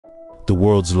The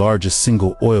world's largest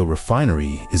single oil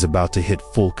refinery is about to hit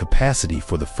full capacity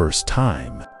for the first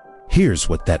time. Here's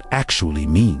what that actually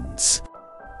means.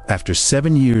 After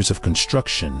 7 years of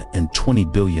construction and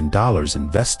 $20 billion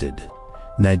invested,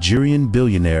 Nigerian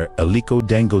billionaire Aliko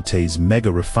Dangote's mega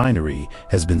refinery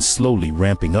has been slowly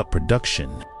ramping up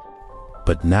production.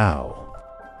 But now,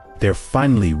 they're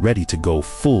finally ready to go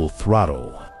full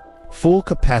throttle. Full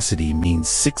capacity means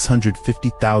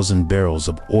 650,000 barrels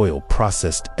of oil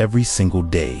processed every single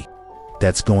day.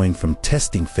 That's going from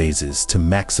testing phases to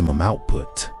maximum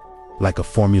output, like a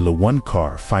Formula One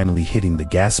car finally hitting the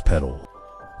gas pedal.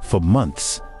 For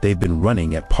months, they've been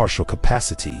running at partial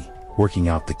capacity, working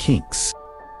out the kinks.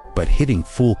 But hitting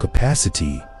full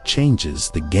capacity changes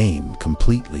the game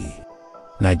completely.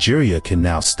 Nigeria can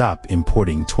now stop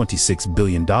importing $26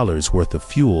 billion worth of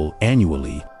fuel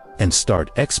annually and start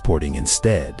exporting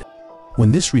instead.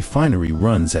 When this refinery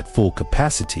runs at full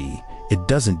capacity, it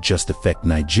doesn't just affect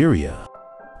Nigeria.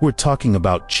 We're talking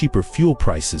about cheaper fuel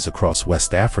prices across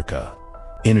West Africa,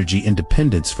 energy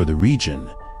independence for the region,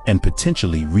 and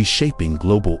potentially reshaping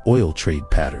global oil trade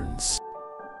patterns.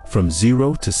 From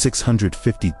 0 to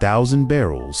 650,000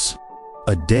 barrels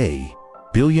a day,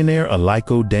 billionaire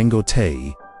Aliko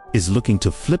Dangote is looking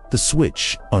to flip the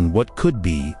switch on what could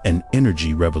be an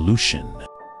energy revolution.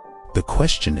 The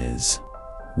question is,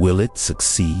 will it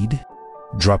succeed?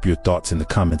 Drop your thoughts in the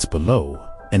comments below,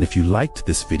 and if you liked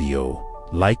this video,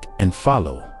 like and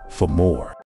follow for more.